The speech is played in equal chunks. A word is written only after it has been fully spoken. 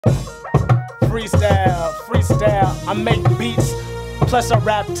freestyle. I make beats, plus I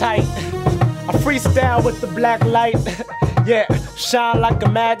rap tight. I freestyle with the black light. Yeah, shine like a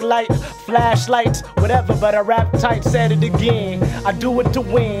mag light, flashlights, whatever, but I rap tight, said it again. I do it to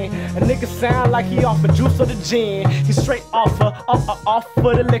win. A nigga sound like he off the juice or the gin. He's straight off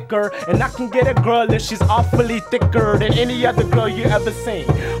for the liquor. And I can get a girl if she's awfully thicker than any other girl you ever seen.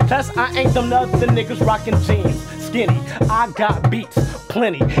 Plus, I ain't them other niggas rocking jeans. Skinny, I got beats,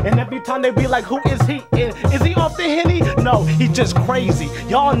 plenty. And every time they be like, who is he? Is he off the Henny? No, he just crazy.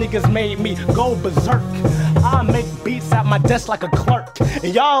 Y'all niggas made me go berserk. I make beats at my desk like a clerk.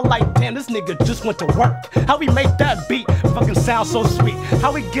 And y'all like, damn, this nigga just went to work. How we make that beat fucking sound so sweet?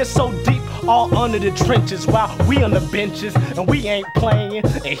 How we get so deep all under the trenches while we on the benches and we ain't playing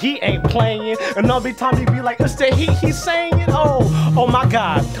and he ain't playing. And every time he be like, it's the he's saying it. Oh my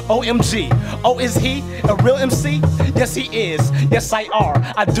God, OMG. Oh, is he a real MC? Yes, he is. Yes, I are.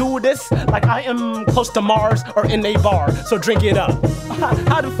 I do this like I am close to Mars or in a bar. So drink it up.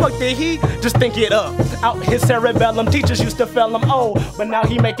 How the fuck did he just think it up? Out his cerebellum, teachers used to fail him. Oh, but now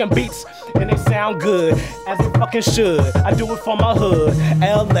he making beats and they sound good as it fucking should. I do it for my hood.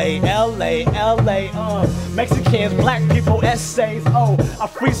 LA, Mexicans, black people, essays. Oh, I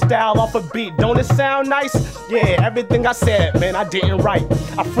freestyle off a beat. Don't it sound nice? Yeah, everything I said, man, I didn't write.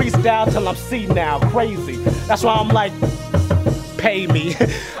 I freestyle till I'm senile, crazy. That's why I'm like, pay me.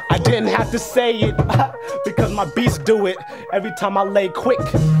 I didn't have to say it because my beats do it every time I lay quick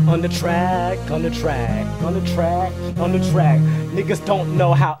on the track, on the track, on the track, on the track. Niggas don't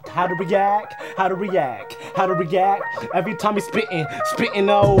know how to react, how to react, how to react. Every time he spitting,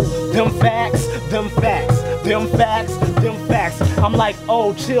 oh, them facts, them facts, them facts, them facts. I'm like,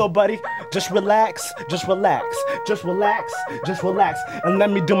 oh, chill, buddy. Just relax, just relax, just relax, just relax, and let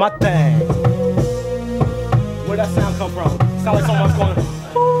me do my thing. Where'd that sound come from? Sound like someone's going,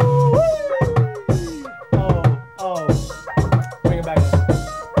 oh. Bring it back.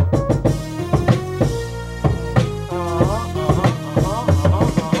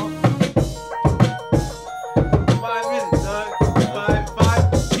 5 minutes, dog. Five.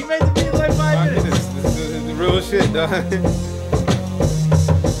 He made the beat like 5 minutes. This is the real shit, dog.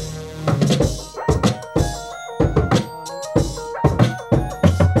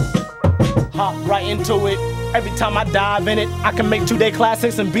 Hop right into it. Every time I dive in it, I can make 2-day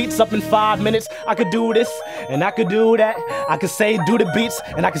classics and beats up in 5 minutes. I could do this, and I could do that. I could say do the beats,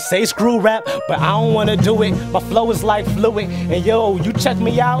 and I could say screw rap, but I don't wanna do it. My flow is like fluid, and yo, you check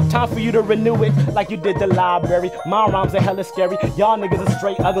me out, time for you to renew it, like you did the library. My rhymes are hella scary, y'all niggas are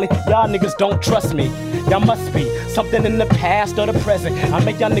straight ugly. Y'all niggas don't trust me. Y'all must be something in the past or the present. I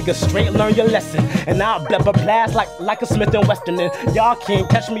make y'all niggas straight learn your lesson, and I'll blast like a Smith & Weston. And y'all can't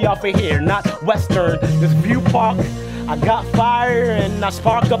catch me off of here, not Western. This View Park, I got fire and I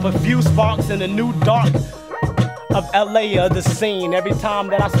spark up a few sparks in the new dark of LA of the scene. Every time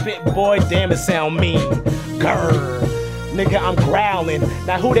that I spit, boy, damn it sound mean. Grr, nigga, I'm growling.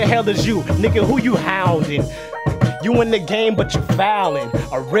 Now who the hell is you? Nigga, who you hounding? You in the game, but you fouling.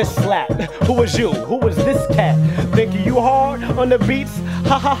 A wrist slap. Who was you? Who was this cat? Thinking you hard on the beats?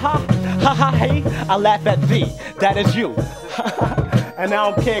 Ha ha ha, ha ha hey. I laugh at thee, that is you. And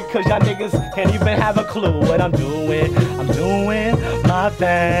I don't care cause y'all niggas can't even have a clue what I'm doing. I'm doing my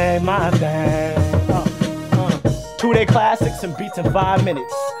thing, my thing. 2-day classics and beats in 5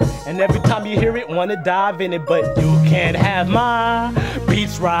 minutes. And every time you hear it, wanna dive in it, but you can't have my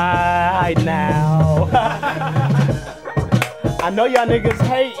beats right now. I know y'all niggas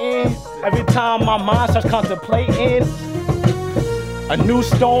hating. Every time my mind starts contemplating a new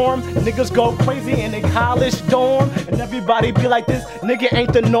storm, niggas go crazy in a college dorm, and everybody be like, this nigga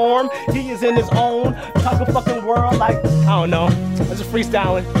ain't the norm. He is in his own type of fucking world, like, I don't know. I'm just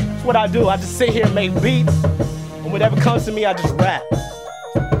freestyling. That's what I do. I just sit here and make beats, and whatever comes to me, I just rap.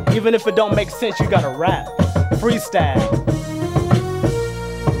 Even if it don't make sense, you gotta rap. Freestyle.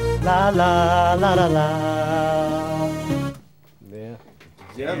 La la la la la.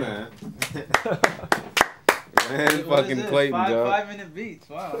 Yeah, man. Man, fucking Clayton, dog. 5 minute beats.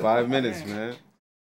 Wow. 5 minutes, man.